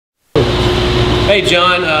Hey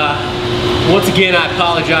John, once again I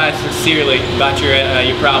apologize sincerely about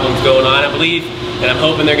your problems going on. I believe and I'm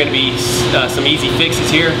hoping there are going to be some easy fixes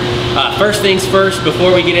here. First things first,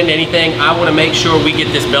 before we get into anything, I want to make sure we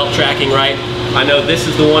get this belt tracking right. I know this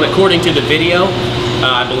is the one according to the video.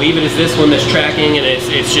 I believe it is this one that's tracking, and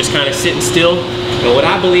it's just kind of sitting still. And what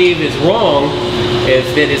I believe is wrong is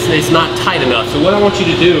that it's not tight enough. So what I want you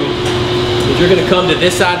to do is you're going to come to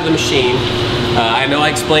this side of the machine. I know I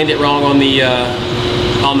explained it wrong on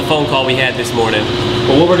the phone call we had this morning.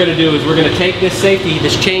 But what we're going to do is we're going to take this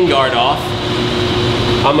chain guard off.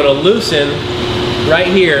 I'm going to loosen right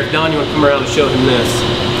here. Don, you want to come around and show him this?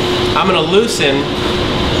 I'm going to loosen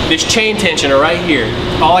this chain tensioner right here.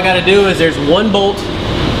 All I got to do is there's one bolt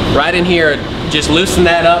right in here. Just loosen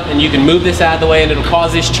that up, and you can move this out of the way, and it'll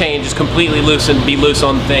cause this chain just completely loosen, be loose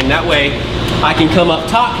on the thing. That way, I can come up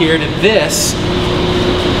top here to this.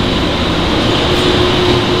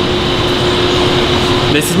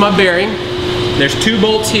 This is my bearing. There's two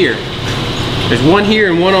bolts here. There's one here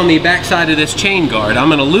and one on the back side of this chain guard. I'm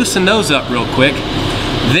going to loosen those up real quick.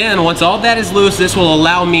 Then, once all that is loose, this will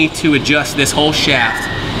allow me to adjust this whole shaft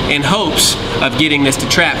in hopes of getting this to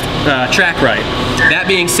track right. That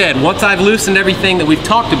being said, once I've loosened everything that we've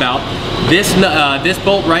talked about, this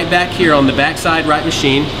bolt right back here on the back side right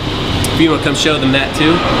machine, if you want to come show them that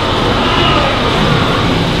too.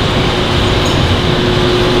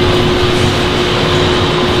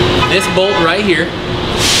 This bolt right here,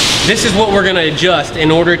 this is what we're going to adjust in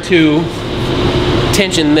order to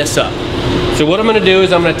tension this up. So what I'm going to do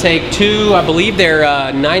is I'm going to take two, I believe they're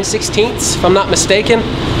 9/16ths if I'm not mistaken.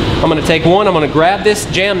 I'm going to take one, I'm going to grab this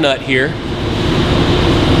jam nut here,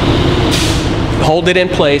 hold it in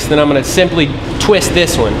place, then I'm going to simply twist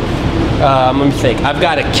this one. Let me think, I've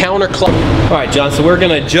got a counterclock. Alright John, so we're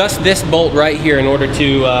going to adjust this bolt right here in order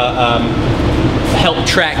to help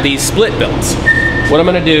track these split belts. What I'm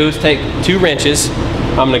going to do is take two wrenches,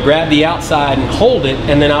 I'm going to grab the outside and hold it,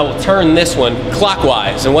 and then I will turn this one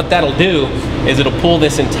clockwise. And what that'll do is it'll pull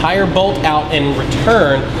this entire bolt out and in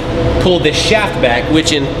return pull this shaft back,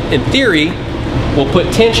 which in theory will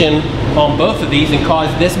put tension on both of these and cause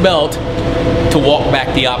this belt to walk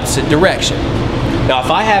back the opposite direction. Now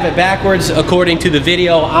if I have it backwards according to the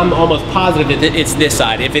video, I'm almost positive that it's this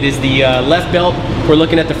side. If it is the left belt, we're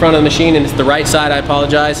looking at the front of the machine, and it's the right side, I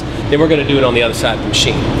apologize, then we're going to do it on the other side of the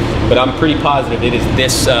machine. But I'm pretty positive it is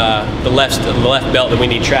this, the left belt that we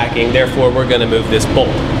need tracking, therefore we're going to move this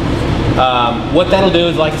bolt. What that'll do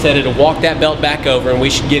is, like I said, it'll walk that belt back over, and we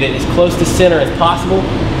should get it as close to center as possible.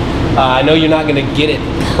 I know you're not going to get it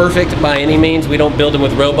perfect by any means. We don't build them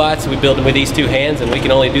with robots, we build them with these two hands, and we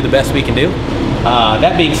can only do the best we can do.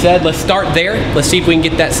 That being said, let's start there. Let's see if we can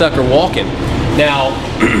get that sucker walking. Now,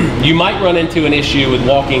 you might run into an issue with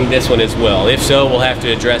walking this one as well. If so, we'll have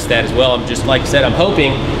to address that as well. I'm just, like I said, I'm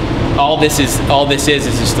hoping all this is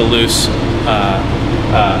just a loose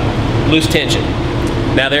tension.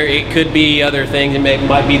 Now it could be other things. It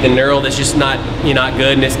might be the knurl that's just not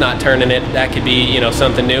good and it's not turning it. That could be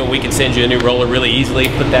something new. We could send you a new roller really easily,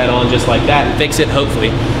 put that on just like that and fix it, hopefully.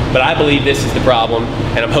 But I believe this is the problem,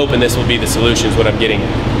 and I'm hoping this will be the solution is what I'm getting at.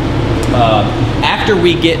 After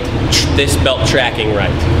we get this belt tracking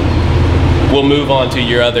right, we'll move on to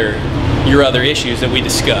your other issues that we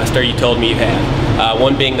discussed, or you told me you had.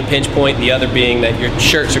 One being the pinch point, the other being that your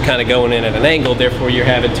shirts are kind of going in at an angle, therefore you're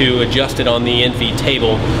having to adjust it on the NV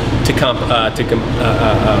table to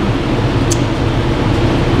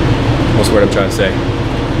what's the word I'm trying to say?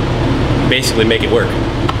 Basically make it work.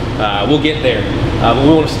 We'll get there. But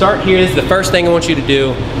we want to start here. This is the first thing I want you to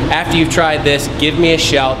do. After you've tried this, give me a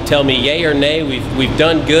shout. Tell me yay or nay, we've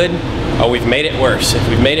done good, or we've made it worse. If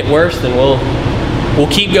we've made it worse, then we'll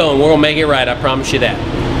keep going. We'll make it right, I promise you that.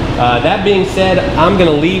 That being said, I'm going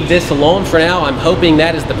to leave this alone for now. I'm hoping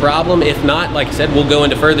that is the problem. If not, like I said, we'll go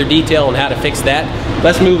into further detail on how to fix that.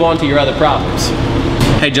 Let's move on to your other problems.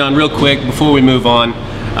 Hey John, real quick, before we move on,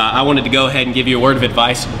 I wanted to go ahead and give you a word of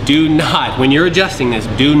advice. Do not, when you're adjusting this,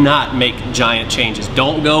 do not make giant changes.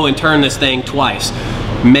 Don't go and turn this thing twice.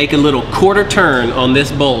 Make a little quarter turn on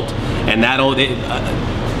this bolt, and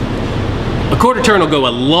a quarter turn will go a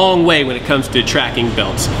long way when it comes to tracking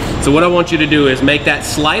belts. So what I want you to do is make that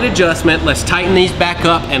slight adjustment. Let's tighten these back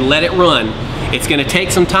up and let it run. It's going to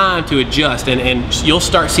take some time to adjust, and you'll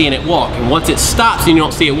start seeing it walk. And once it stops and you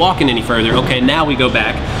don't see it walking any further, okay, now we go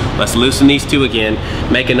back. Let's loosen these two again,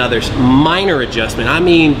 make another minor adjustment. I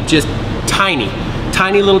mean just tiny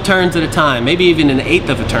little turns at a time, maybe even an eighth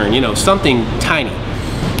of a turn, something tiny.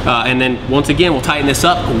 And then once again, we'll tighten this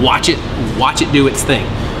up, watch it do its thing.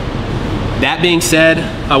 That being said,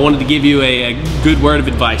 I wanted to give you a good word of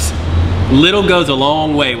advice. Little goes a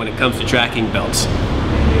long way when it comes to tracking belts.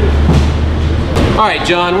 All right,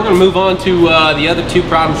 John, we're gonna move on to the other two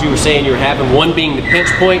problems you were saying you were having, one being the pinch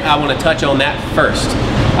point. I wanna touch on that first.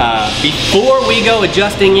 Before we go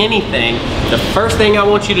adjusting anything, the first thing I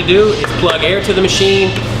want you to do is plug air to the machine.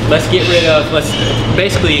 Let's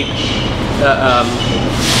basically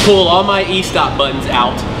pull all my e-stop buttons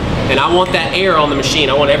out, and I want that air on the machine.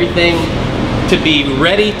 I want everything to be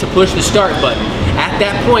ready to push the start button. At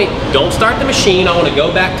that point, don't start the machine. I want to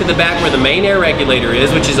go back to the back where the main air regulator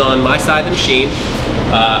is, which is on my side of the machine.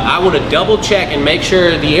 I want to double check and make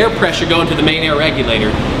sure the air pressure going to the main air regulator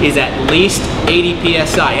is at least 80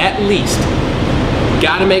 PSI, at least.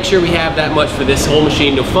 Got to make sure we have that much for this whole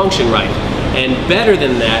machine to function right. And better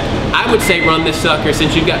than that, I would say run this sucker,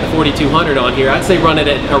 since you've got the 4200 on here, I'd say run it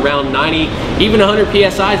at around 90, even 100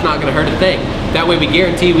 PSI is not going to hurt a thing. That way we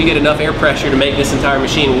guarantee we get enough air pressure to make this entire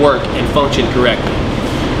machine work and function correctly.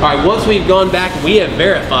 All right, once we've gone back, we have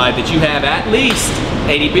verified that you have at least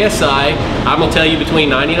 80 PSI. I'm going to tell you between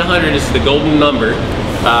 90 and 100 is the golden number.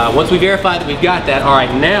 Once we verify that we've got that, all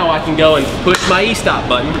right, now I can go and push my e-stop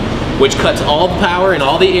button, which cuts all the power and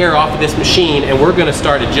all the air off of this machine, and we're gonna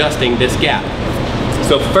start adjusting this gap.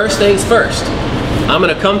 So first things first, I'm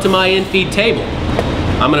gonna come to my in-feed table.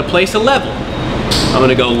 I'm gonna place a level. I'm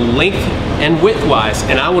gonna go length and width-wise,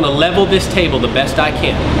 and I wanna level this table the best I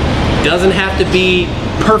can. Doesn't have to be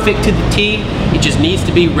perfect to the T, it just needs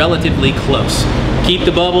to be relatively close. Keep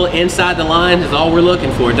the bubble inside the lines is all we're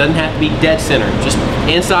looking for. It doesn't have to be dead center, just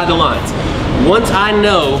inside the lines. Once I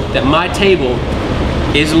know that my table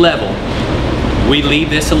is level, we leave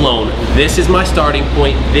this alone. This is my starting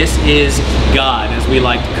point. This is God, as we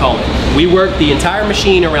like to call it. We work the entire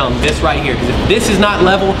machine around this right here, because if this is not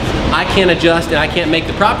level, I can't adjust and I can't make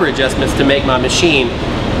the proper adjustments to make my machine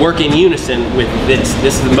work in unison with this.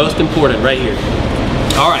 This is the most important right here.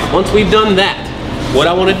 All right, once we've done that, what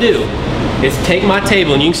I want to do is take my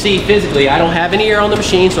table, and you can see physically I don't have any air on the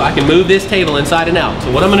machine, so I can move this table inside and out.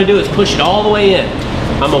 So what I'm going to do is push it all the way in.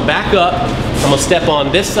 I'm going to back up, I'm going to step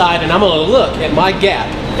on this side, and I'm going to look at my gap.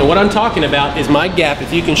 And what I'm talking about is my gap,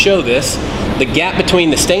 if you can show this, the gap between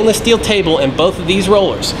the stainless steel table and both of these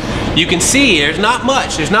rollers. You can see there's not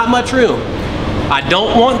much room. I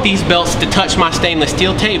don't want these belts to touch my stainless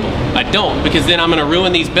steel table. I don't, because then I'm going to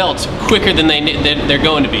ruin these belts quicker than they're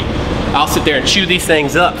going to be. I'll sit there and chew these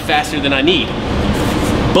things up faster than I need.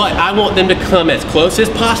 But I want them to come as close as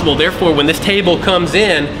possible. Therefore, when this table comes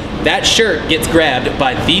in, that shirt gets grabbed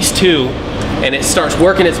by these two and it starts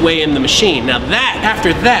working its way in the machine. Now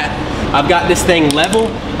after that, I've got this thing level.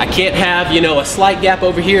 I can't have, you know, a slight gap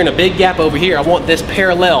over here and a big gap over here. I want this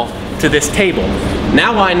parallel to this table.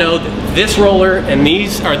 Now I know that this roller and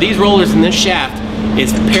these rollers in this shaft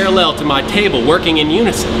is parallel to my table, working in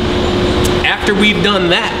unison. After we've done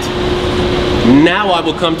that, now I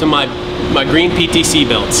will come to my green PTC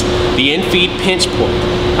belts, the in-feed pinch point.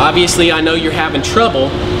 Obviously, I know you're having trouble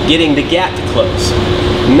getting the gap to close.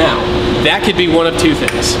 Now, that could be one of two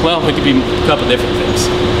things. Well, it could be a couple different things.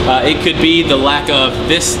 It could be the lack of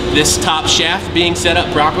this top shaft being set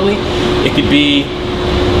up properly. It could be,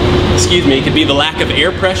 it could be the lack of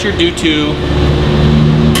air pressure due to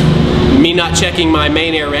me not checking my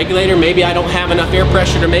main air regulator. Maybe I don't have enough air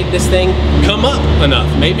pressure to make this thing come up enough,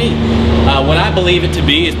 maybe. What I believe it to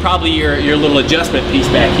be is probably your little adjustment piece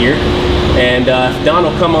back here. And if Don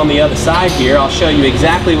will come on the other side here, I'll show you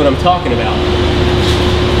exactly what I'm talking about.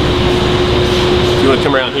 You want to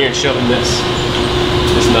come around here and show him this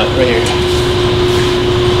nut right here.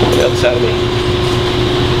 Come on the other side of me.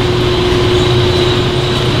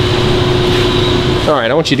 All right,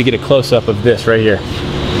 I want you to get a close-up of this right here.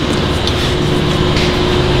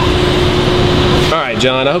 All right,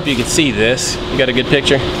 John, I hope you can see this. You got a good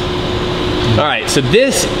picture? All right, so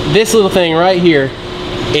this little thing right here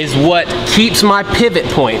is what keeps my pivot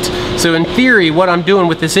point. So in theory, what I'm doing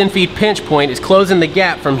with this in-feed pinch point is closing the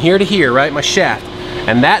gap from here to here, right, my shaft.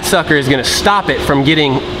 And that sucker is gonna stop it from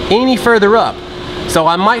getting any further up. So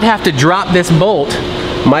I might have to drop this bolt,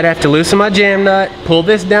 might have to loosen my jam nut, pull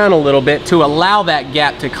this down a little bit to allow that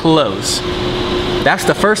gap to close. That's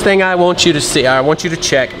the first thing I want you to see. I want you to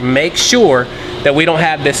check, make sure that we don't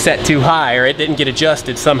have this set too high or it didn't get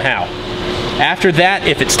adjusted somehow. After that,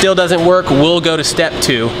 if it still doesn't work, we'll go to step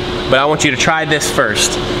 2, but I want you to try this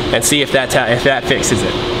first and see if that fixes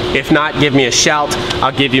it. If not, give me a shout.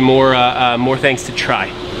 I'll give you more things to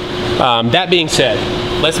try. That being said,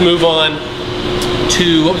 let's move on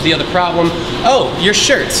to, what was the other problem? Oh, your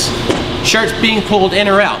shirts. Shirts being pulled in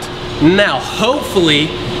or out. Now, hopefully,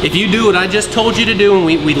 if you do what I just told you to do, and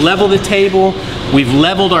we level the table, we've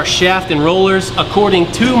leveled our shaft and rollers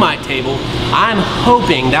according to my table, I'm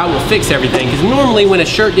hoping that will fix everything. Because normally when a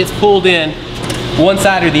shirt gets pulled in one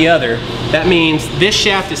side or the other, that means this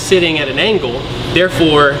shaft is sitting at an angle,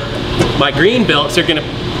 therefore my green belts are gonna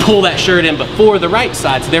pull that shirt in before the right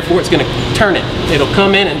side, so therefore it's gonna turn it. It'll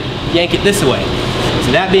come in and yank it this way.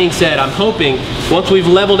 So that being said, I'm hoping once we've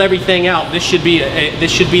leveled everything out, this should be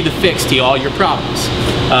the fix to all your problems.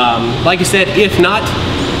 Like I said, if not,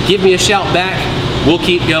 give me a shout back. We'll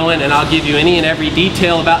keep going, and I'll give you any and every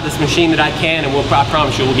detail about this machine that I can, and I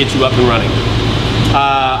promise you we'll get you up and running.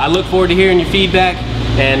 I look forward to hearing your feedback,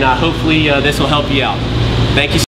 and hopefully this will help you out. Thank you.